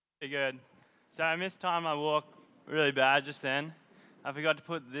Pretty good. So I missed time my walk really bad just then. I forgot to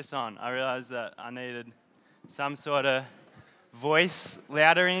put this on. I realized that I needed some sort of voice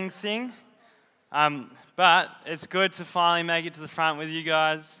loudering thing. But it's good to finally make it to the front with you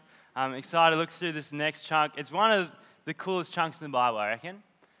guys. I'm excited to look through this next chunk. It's one of the coolest chunks in the Bible, I reckon.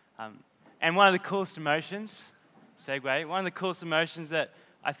 And one of the coolest emotions, segue, one of the coolest emotions that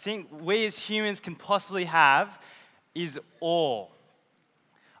I think we as humans can possibly have is awe.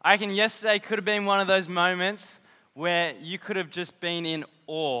 I reckon yesterday could have been one of those moments where you could have just been in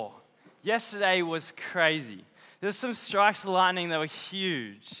awe. Yesterday was crazy. There were some strikes of lightning that were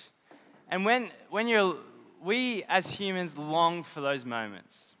huge. And we as humans long for those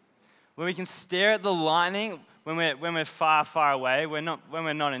moments. When we can stare at the lightning, when we're far, far away, when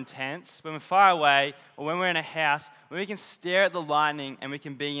we're not intense, when we're far away, or when we're in a house, when we can stare at the lightning and we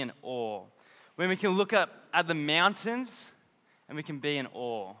can be in awe. When we can look up at the mountains and we can be in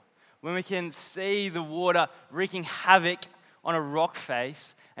awe. When we can see the water wreaking havoc on a rock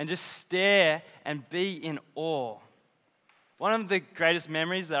face and just stare and be in awe. One of the greatest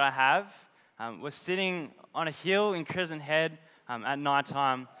memories that I have was sitting on a hill in Crescent Head at night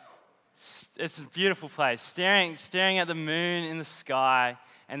time. It's a beautiful place, staring at the moon in the sky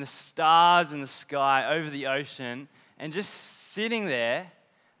and the stars in the sky over the ocean and just sitting there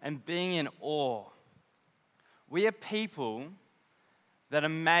and being in awe. We are people that are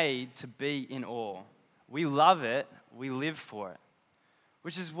made to be in awe. We love it, we live for it.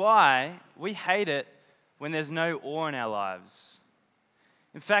 Which is why we hate it when there's no awe in our lives.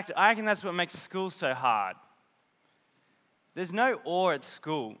 In fact, I reckon that's what makes school so hard. There's no awe at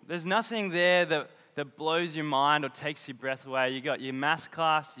school. There's nothing there that blows your mind or takes your breath away. You got your maths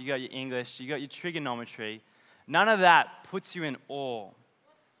class, you got your English, you got your trigonometry. None of that puts you in awe.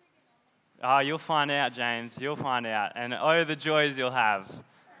 Oh, you'll find out, James. You'll find out. And oh, the joys you'll have.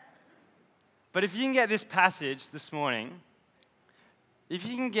 But if you can get this passage this morning, if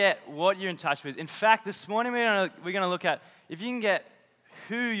you can get what you're in touch with. In fact, this morning we're going to look at, if you can get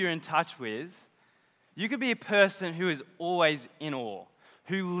who you're in touch with, you could be a person who is always in awe,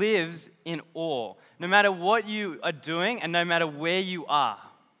 who lives in awe, no matter what you are doing and no matter where you are.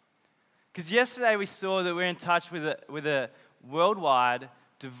 Because yesterday we saw that we're in touch with a worldwide,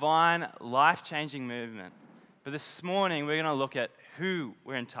 divine, life-changing movement. But this morning we're going to look at who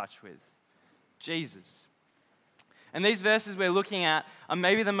we're in touch with, Jesus. And these verses we're looking at are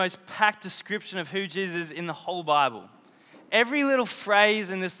maybe the most packed description of who Jesus is in the whole Bible. Every little phrase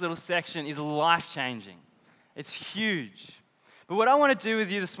in this little section is life-changing. It's huge. But what I want to do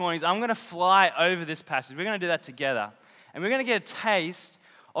with you this morning is I'm going to fly over this passage. We're going to do that together. And we're going to get a taste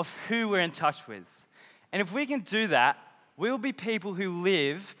of who we're in touch with. And if we can do that, we'll be people who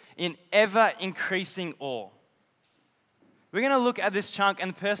live in ever-increasing awe. We're going to look at this chunk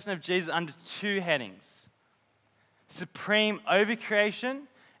and the person of Jesus under two headings. Supreme over creation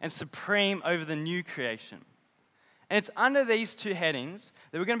and supreme over the new creation. And it's under these two headings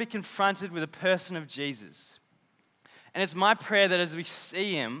that we're going to be confronted with a person of Jesus. And it's my prayer that as we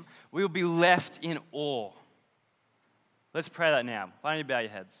see him, we will be left in awe. Let's pray that now. Why don't you bow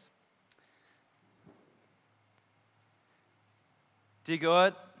your heads? Dear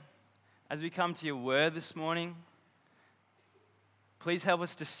God, as we come to your word this morning, please help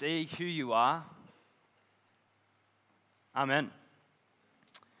us to see who you are. Amen.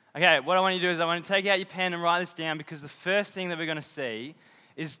 Okay, what I want you to do is I want to take out your pen and write this down because the first thing that we're going to see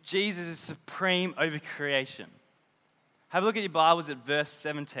is Jesus is supreme over creation. Have a look at your Bibles at verse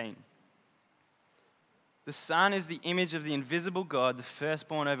 17. The Son is the image of the invisible God, the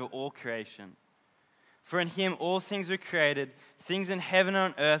firstborn over all creation. For in him all things were created, things in heaven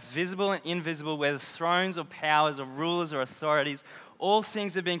and on earth, visible and invisible, whether thrones or powers or rulers or authorities, all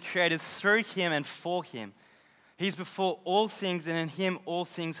things have been created through him and for him. He's before all things, and in him all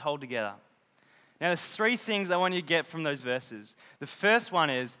things hold together. Now there's three things I want you to get from those verses. The first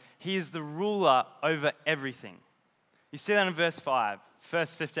one is, he is the ruler over everything. You see that in verse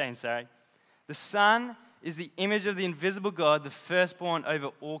 15. The Son is the image of the invisible God, the firstborn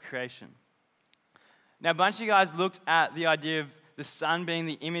over all creation. Now a bunch of you guys looked at the idea of the Son being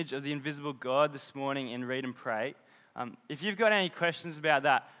the image of the invisible God this morning in Read and Pray. If you've got any questions about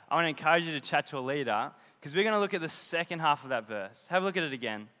that, I want to encourage you to chat to a leader, because we're going to look at the second half of that verse. Have a look at it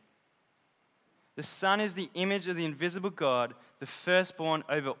again. The Son is the image of the invisible God, the firstborn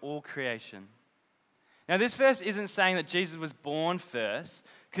over all creation. Now, this verse isn't saying that Jesus was born first,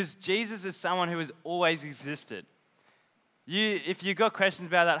 because Jesus is someone who has always existed. If you've got questions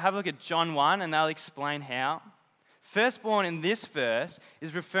about that, have a look at John 1, and they'll explain how. Firstborn in this verse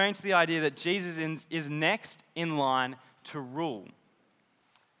is referring to the idea that Jesus is next in line to rule.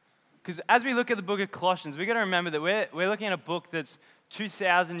 Because as we look at the book of Colossians, we've got to remember that we're looking at a book that's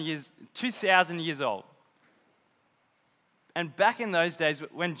 2,000 years old. And back in those days,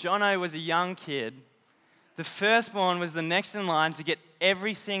 when Jono was a young kid, the firstborn was the next in line to get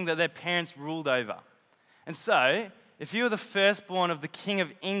everything that their parents ruled over. And so, if you were the firstborn of the King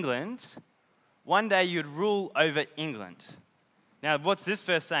of England, one day you would rule over England. Now, what's this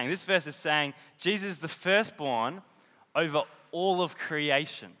verse saying? This verse is saying Jesus is the firstborn over all of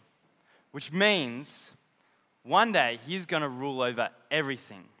creation, which means one day he's going to rule over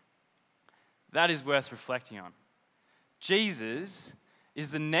everything. That is worth reflecting on. Jesus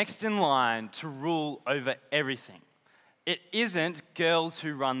is the next in line to rule over everything. It isn't girls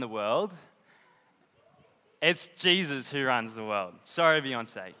who run the world. It's Jesus who runs the world. Sorry,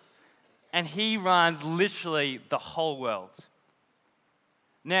 Beyonce. And he runs literally the whole world.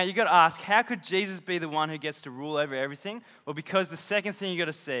 Now, you've got to ask, how could Jesus be the one who gets to rule over everything? Well, because the second thing you've got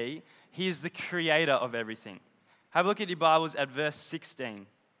to see, he is the creator of everything. Have a look at your Bibles at verse 16.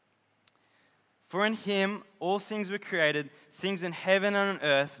 For in him all things were created, things in heaven and on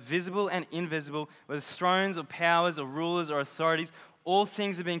earth, visible and invisible, whether thrones or powers or rulers or authorities, all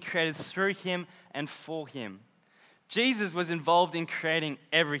things have been created through him and for him. Jesus was involved in creating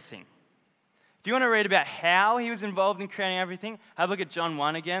everything. If you want to read about how he was involved in creating everything, have a look at John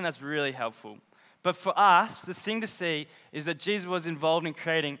 1 again. That's really helpful. But for us, the thing to see is that Jesus was involved in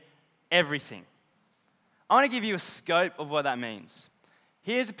creating everything. I want to give you a scope of what that means.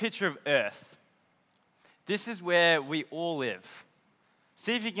 Here's a picture of Earth. This is where we all live.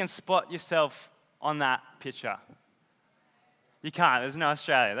 See if you can spot yourself on that picture. You can't. There's no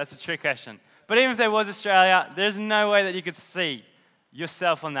Australia. That's a trick question. But even if there was Australia, there's no way that you could see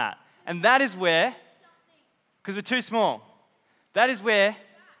yourself on that. And that is where, because we're too small, that is where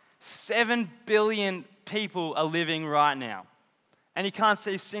 7 billion people are living right now. And you can't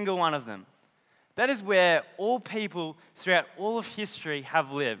see a single one of them. That is where all people throughout all of history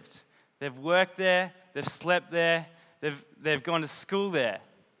have lived. They've worked there, they've slept there, they've gone to school there.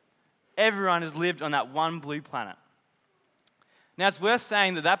 Everyone has lived on that one blue planet. Now, it's worth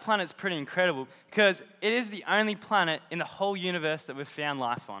saying that that planet's pretty incredible because it is the only planet in the whole universe that we've found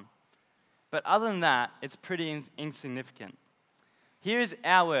life on. But other than that, it's pretty insignificant. Here is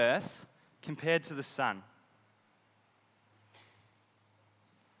our Earth compared to the sun.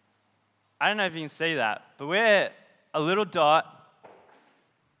 I don't know if you can see that, but we're a little dot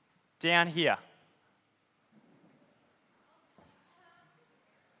down here.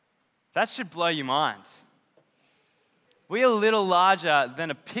 That should blow your mind. We're a little larger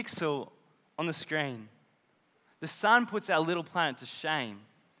than a pixel on the screen. The sun puts our little planet to shame.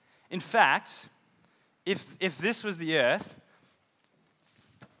 In fact, if this was the Earth,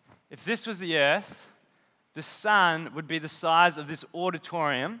 the sun would be the size of this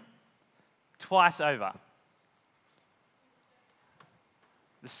auditorium twice over.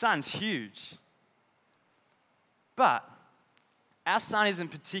 The sun's huge. But our sun isn't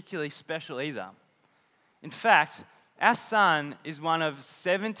particularly special either. In fact, our sun is one of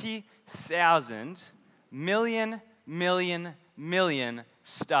 70,000 million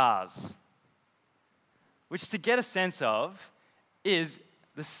stars, which, to get a sense of, is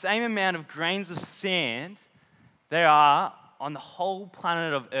the same amount of grains of sand there are on the whole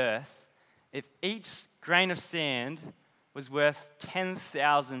planet of Earth if each grain of sand was worth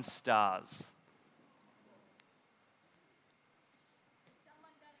 10,000 stars.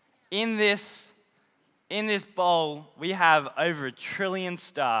 In this bowl, we have over 1 trillion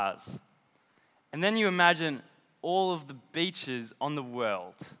stars. And then you imagine all of the beaches on the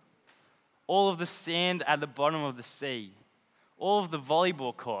world, all of the sand at the bottom of the sea, all of the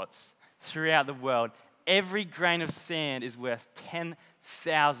volleyball courts throughout the world. Every grain of sand is worth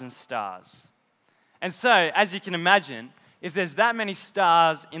 10,000 stars. And so, as you can imagine, if there's that many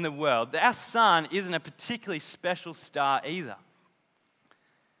stars in the world, our sun isn't a particularly special star either.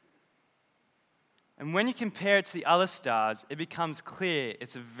 And when you compare it to the other stars, it becomes clear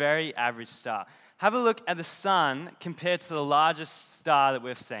it's a very average star. Have a look at the sun compared to the largest star that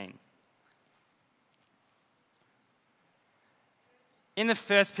we've seen. In the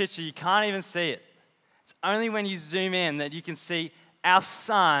first picture, you can't even see it. It's only when you zoom in that you can see our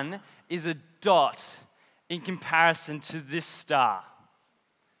sun is a dot in comparison to this star.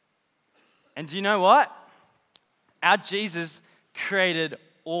 And do you know what? Our Jesus created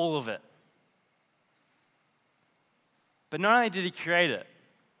all of it. But not only did he create it,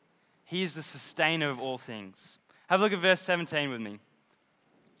 he is the sustainer of all things. Have a look at verse 17 with me.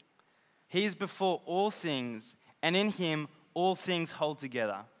 He is before all things, and in him all things hold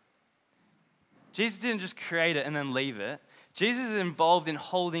together. Jesus didn't just create it and then leave it. Jesus is involved in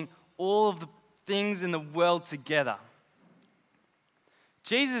holding all of the things in the world together.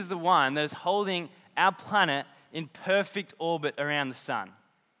 Jesus is the one that is holding our planet in perfect orbit around the sun.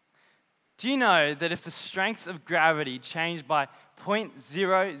 Do you know that if the strength of gravity changed by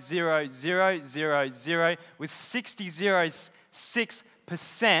 0.00000 with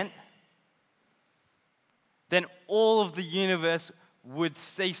 60.06%, then all of the universe would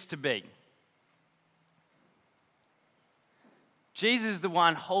cease to be? Jesus is the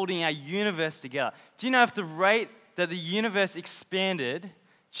one holding our universe together. Do you know if the rate that the universe expanded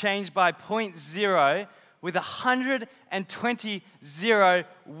changed by 0.0 with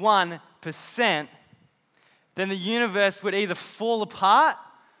 120.01%, then the universe would either fall apart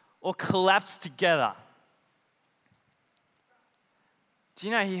or collapse together? Do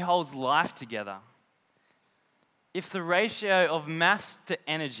you know he holds life together? If the ratio of mass to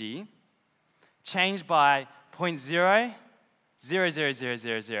energy changed by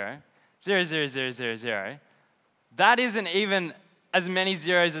 0.00000000000, that isn't even as many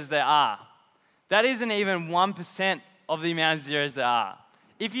zeros as there are. That isn't even 1% of the amount of zeros there are.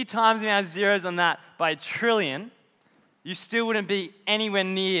 If you times the amount of zeros on that by 1 trillion, you still wouldn't be anywhere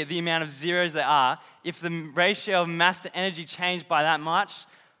near the amount of zeros there are. If the ratio of mass to energy changed by that much,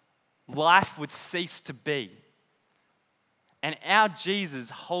 life would cease to be. And our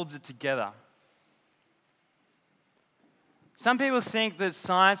Jesus holds it together. Some people think that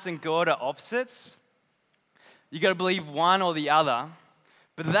science and God are opposites. You got to believe one or the other,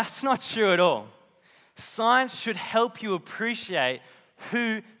 but that's not true at all. Science should help you appreciate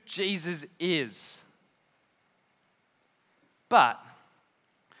who Jesus is. But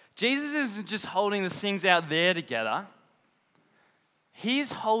Jesus isn't just holding the things out there together.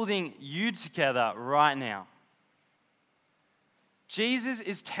 He's holding you together right now. Jesus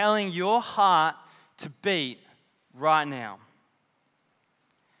is telling your heart to beat right now.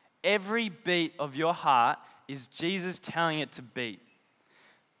 Every beat of your heart is Jesus telling it to beat.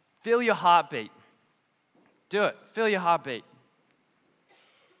 Feel your heartbeat. Do it. Feel your heartbeat.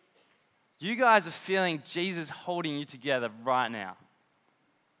 You guys are feeling Jesus holding you together right now.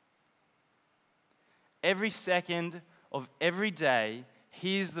 Every second of every day,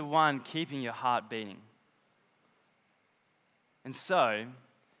 He is the one keeping your heart beating. And so,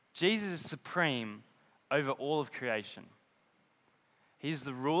 Jesus is supreme over all of creation. He is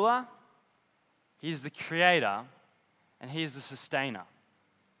the ruler, He is the creator, and He is the sustainer.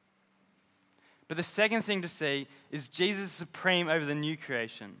 But the second thing to see is Jesus is supreme over the new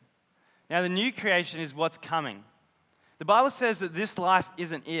creation. Now, the new creation is what's coming. The Bible says that this life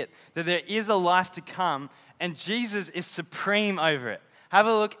isn't it, that there is a life to come, and Jesus is supreme over it. Have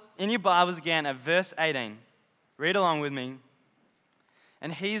a look in your Bibles again at verse 18. Read along with me.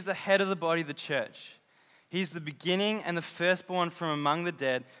 And He is the head of the body, the church. He is the beginning and the firstborn from among the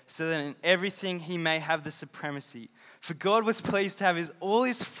dead, so that in everything He may have the supremacy. For God was pleased to have all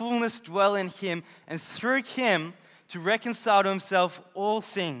His fullness dwell in Him, and through Him to reconcile to Himself all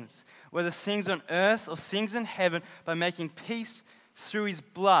things, whether things on earth or things in heaven, by making peace through His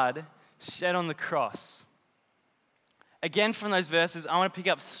blood shed on the cross. Again, from those verses, I want to pick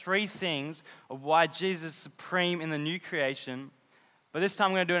up three things of why Jesus is supreme in the new creation, but this time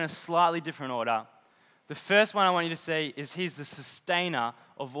I'm going to do it in a slightly different order. The first one I want you to see is He's the sustainer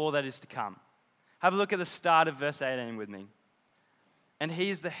of all that is to come. Have a look at the start of verse 18 with me. And He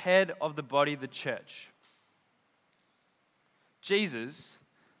is the head of the body, the church. Jesus,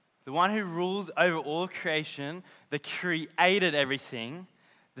 the one who rules over all of creation, that created everything,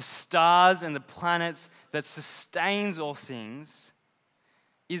 the stars and the planets, that sustains all things,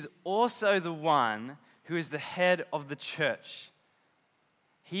 is also the one who is the head of the church.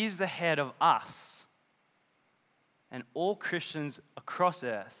 He is the head of us and all Christians across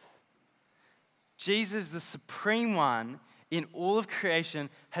earth. Jesus, the supreme one in all of creation,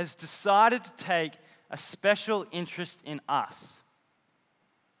 has decided to take a special interest in us.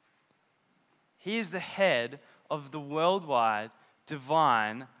 He is the head of the worldwide,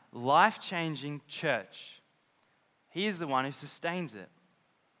 divine, life-changing church. He is the one who sustains it.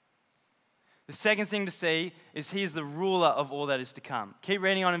 The second thing to see is He is the ruler of all that is to come. Keep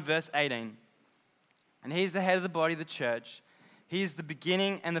reading on in verse 18. And He is the head of the body, the church. He is the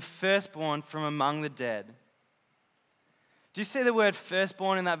beginning and the firstborn from among the dead. Do you see the word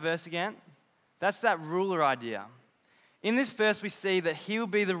firstborn in that verse again? That's that ruler idea. In this verse, we see that He will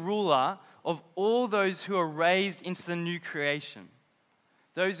be the ruler of all those who are raised into the new creation,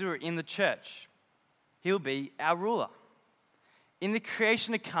 those who are in the church. He'll be our ruler. In the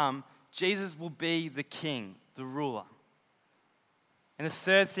creation to come, Jesus will be the king, the ruler. And the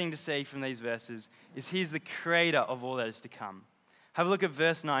third thing to see from these verses is He's the creator of all that is to come. Have a look at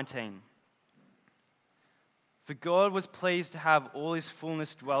verse 19. For God was pleased to have all his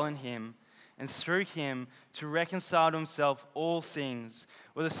fullness dwell in him, and through him to reconcile to himself all things,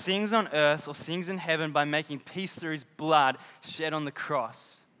 whether things on earth or things in heaven, by making peace through his blood shed on the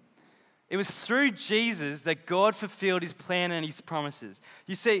cross. It was through Jesus that God fulfilled his plan and his promises.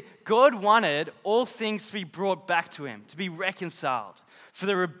 You see, God wanted all things to be brought back to him, to be reconciled, for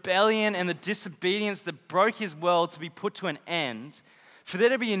the rebellion and the disobedience that broke his world to be put to an end, for there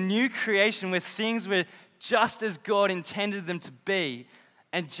to be a new creation where things were just as God intended them to be,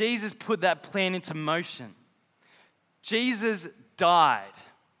 and Jesus put that plan into motion. Jesus died.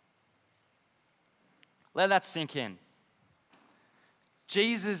 Let that sink in.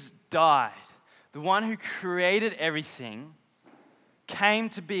 Jesus died. The one who created everything came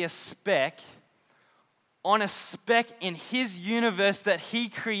to be a speck on a speck in his universe that he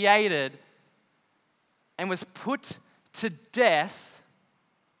created, and was put to death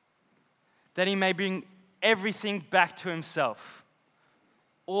that he may bring everything back to himself.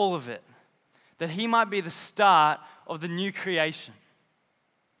 All of it. That he might be the start of the new creation.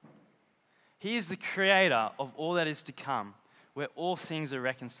 He is the creator of all that is to come, where all things are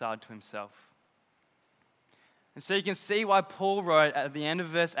reconciled to himself. And so you can see why Paul wrote at the end of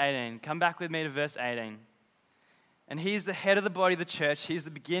verse 18, come back with me to verse 18. And he is the head of the body of the church. He is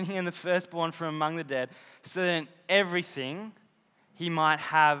the beginning and the firstborn from among the dead, so that in everything he might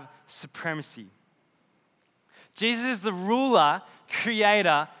have supremacy. Jesus is the ruler,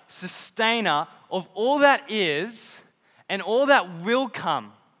 creator, sustainer of all that is and all that will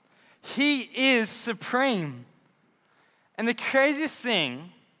come. He is supreme. And the craziest thing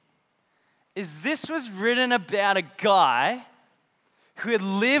is this was written about a guy who had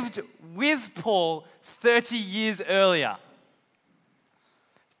lived with Paul 30 years earlier.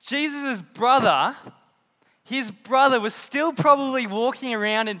 Jesus' brother, his brother was still probably walking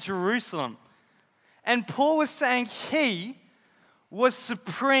around in Jerusalem. And Paul was saying he was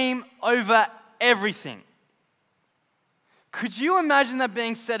supreme over everything. Could you imagine that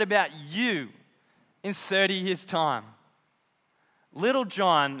being said about you in 30 years' time? Little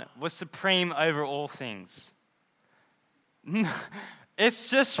John was supreme over all things. It's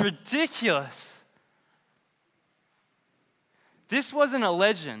just ridiculous. This wasn't a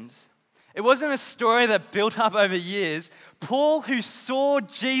legend. It wasn't a story that built up over years. Paul, who saw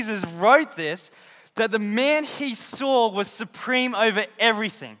Jesus, wrote this, that the man he saw was supreme over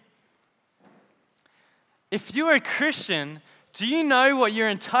everything. If you're a Christian, do you know what you're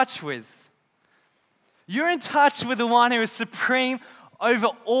in touch with? You're in touch with the one who is supreme over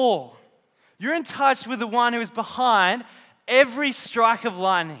all. You're in touch with the one who is behind every strike of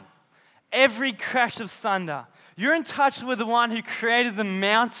lightning, every crash of thunder. You're in touch with the one who created the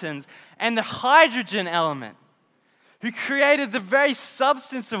mountains and the hydrogen element, who created the very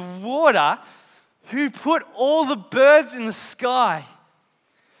substance of water, who put all the birds in the sky.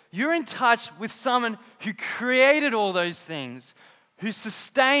 You're in touch with someone who created all those things, who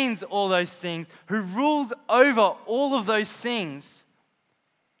sustains all those things, who rules over all of those things.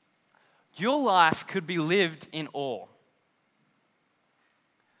 Your life could be lived in awe.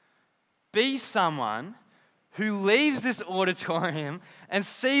 Be someone who leaves this auditorium and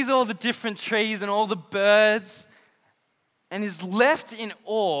sees all the different trees and all the birds and is left in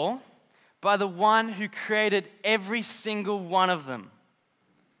awe by the one who created every single one of them.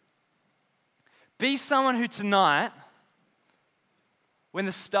 Be someone who tonight, when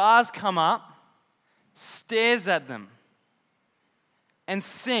the stars come up, stares at them and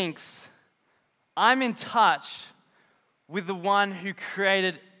thinks, I'm in touch with the one who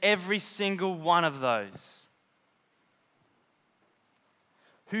created every single one of those,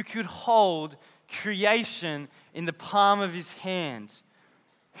 who could hold creation in the palm of his hand,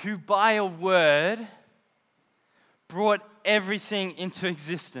 who by a word brought everything into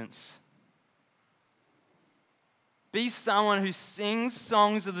existence. Be someone who sings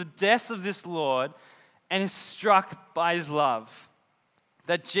songs of the death of this Lord and is struck by his love.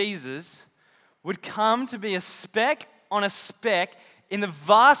 That Jesus would come to be a speck on a speck in the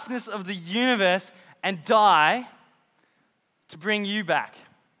vastness of the universe and die to bring you back.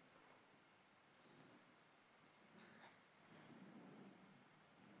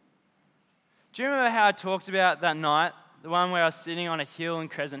 Do you remember how I talked about that night? The one where I was sitting on a hill in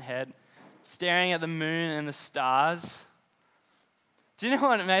Crescent Head, staring at the moon and the stars. Do you know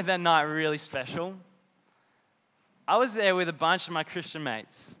what made that night really special? I was there with a bunch of my Christian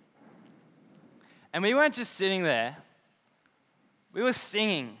mates. And we weren't just sitting there. We were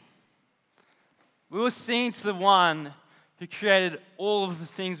singing. We were singing to the one who created all of the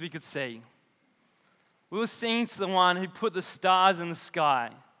things we could see. We were singing to the one who put the stars in the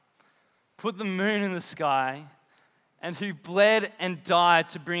sky, put the moon in the sky, and who bled and died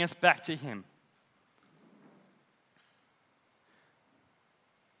to bring us back to him.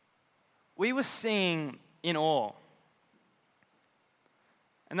 We were singing in awe.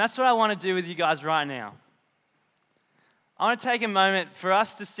 And that's what I want to do with you guys right now. I want to take a moment for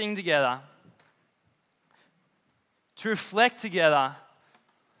us to sing together, to reflect together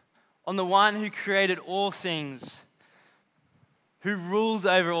on the one who created all things, who rules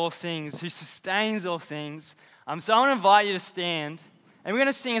over all things, who sustains all things. So I want to invite you to stand, and we're going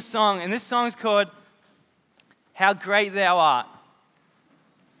to sing a song, and this song is called How Great Thou Art.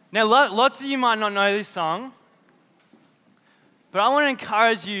 Now, lots of you might not know this song, but I want to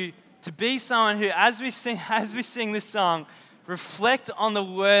encourage you to be someone who, as we sing this song, reflect on the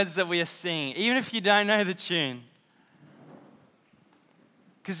words that we are singing, even if you don't know the tune.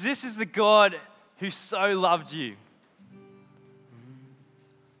 Because this is the God who so loved you.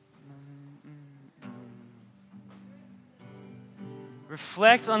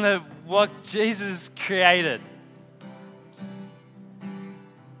 Reflect on what Jesus created.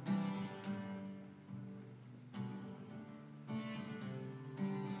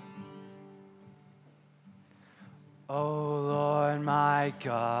 Oh Lord my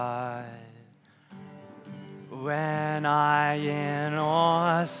God, when I in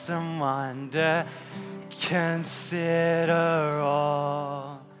awesome wonder consider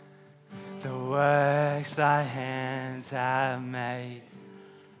all the works thy hands have made,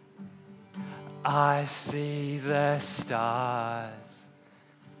 I see the stars,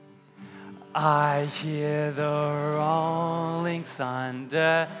 I hear the rolling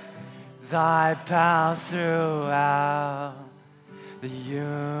thunder, thy power throughout the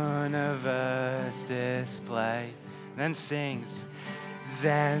universe displayed. Then sings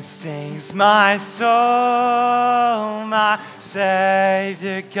my soul, my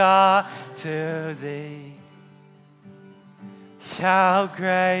Savior God, to thee. How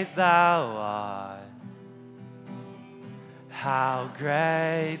great thou art, how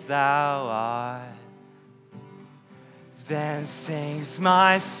great thou art. Then sings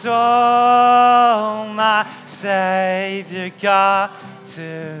my soul, my Savior God,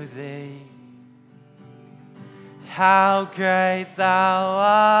 to thee. How great thou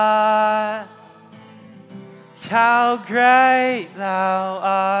art, how great thou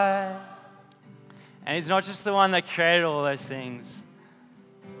art. And he's not just the one that created all those things.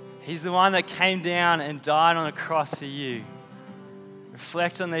 He's the one that came down and died on a cross for you.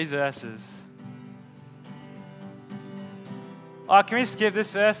 Reflect on these verses. Oh, can we skip this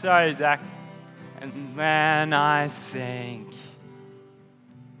verse? Sorry, Zach. And when I think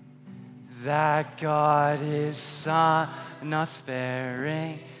that God His Son, not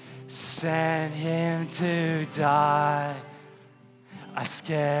sparing, sent Him to die, I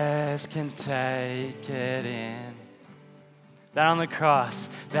scarce can take it in. That on the cross,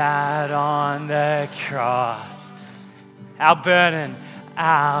 our burden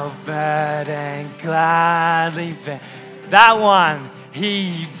gladly bear. That one,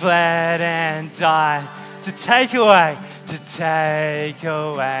 He bled and died to take away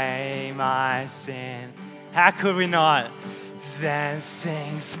my sin. How could we not? Then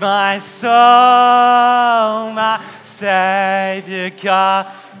sings my soul, my Savior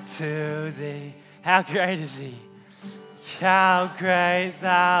God, to thee. How great is He? How great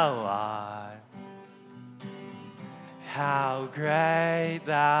thou art. How great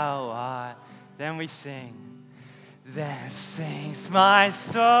thou art. Then we sing. Then sings my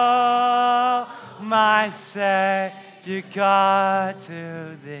soul, my Savior God,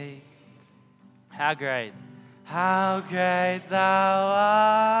 to thee. How great thou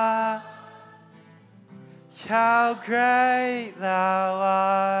art. How great thou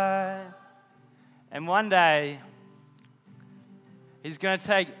art. And one day, He's going to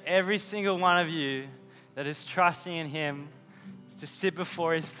take every single one of you that is trusting in Him to sit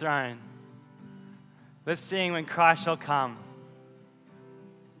before His throne. Let's sing When Christ Shall Come.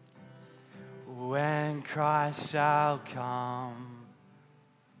 When Christ shall come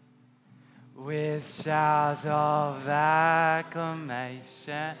with shouts of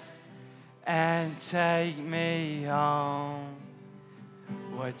acclamation and take me home,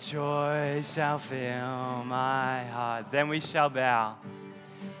 what joy shall fill my heart. Then we shall bow.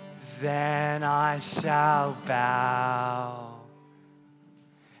 Then I shall bow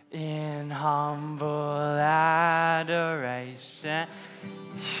in humble adoration,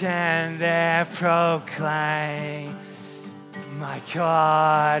 and there proclaim, my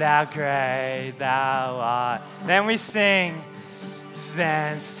God, how great thou art. Then we sing,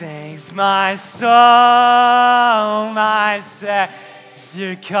 Then sings my soul, my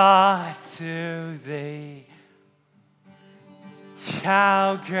Savior God, to thee.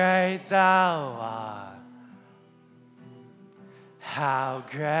 How great thou art, how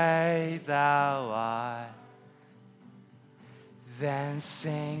great thou art. Then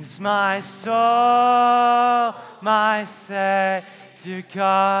sings my soul, my Savior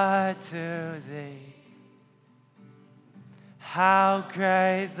God, to thee. How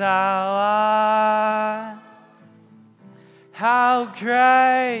great thou art, how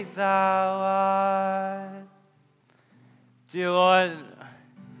great thou art. Dear Lord,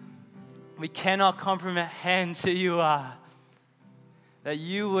 we cannot comprehend who you are, that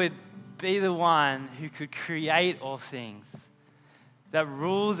you would be the one who could create all things, that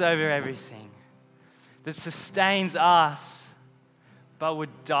rules over everything, that sustains us, but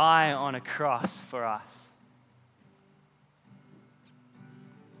would die on a cross for us.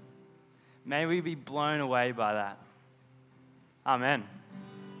 May we be blown away by that. Amen.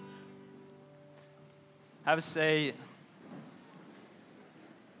 Have a seat.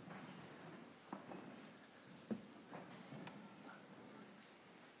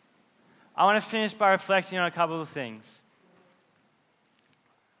 I want to finish by reflecting on a couple of things.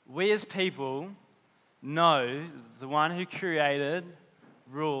 We as people know the one who created,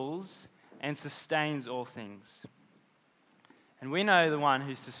 rules, and sustains all things. And we know the one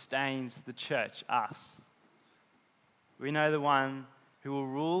who sustains the church, us. We know the one who will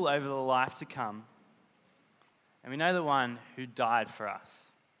rule over the life to come. And we know the one who died for us.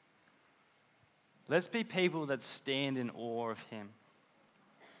 Let's be people that stand in awe of him.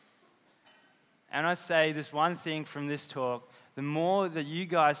 And I say this one thing from this talk, the more that you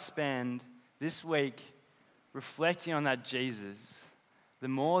guys spend this week reflecting on that Jesus, the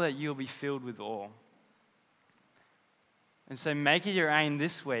more that you'll be filled with awe. And so make it your aim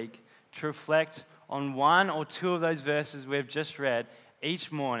this week to reflect on one or two of those verses we've just read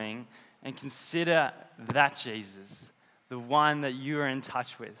each morning and consider that Jesus, the one that you are in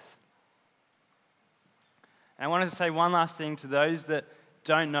touch with. And I wanted to say one last thing to those that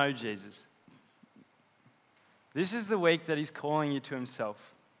don't know Jesus. This is the week that he's calling you to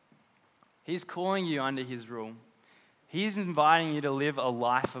himself. He's calling you under his rule. He's inviting you to live a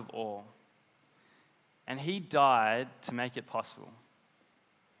life of awe. And he died to make it possible.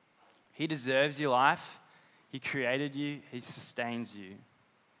 He deserves your life. He created you. He sustains you.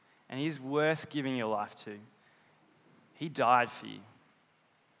 And he's worth giving your life to. He died for you.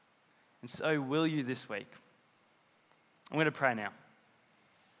 And so will you this week. I'm going to pray now.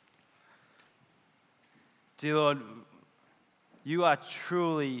 Dear Lord, you are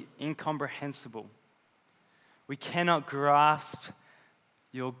truly incomprehensible. We cannot grasp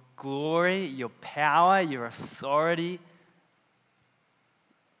your glory, your power, your authority.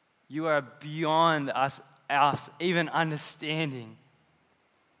 You are beyond us even understanding.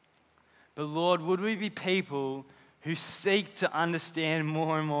 But Lord, would we be people who seek to understand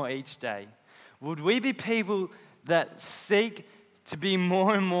more and more each day? Would we be people that seek to be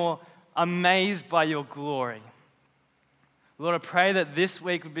more and more amazed by your glory? Lord, I pray that this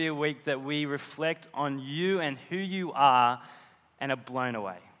week would be a week that we reflect on you and who you are and are blown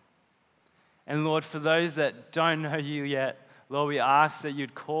away. And Lord, for those that don't know you yet, Lord, we ask that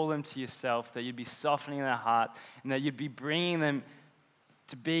you'd call them to yourself, that you'd be softening their heart, and that you'd be bringing them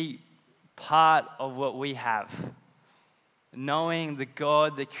to be part of what we have. Knowing the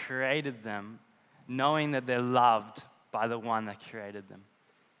God that created them, knowing that they're loved by the one that created them.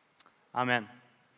 Amen.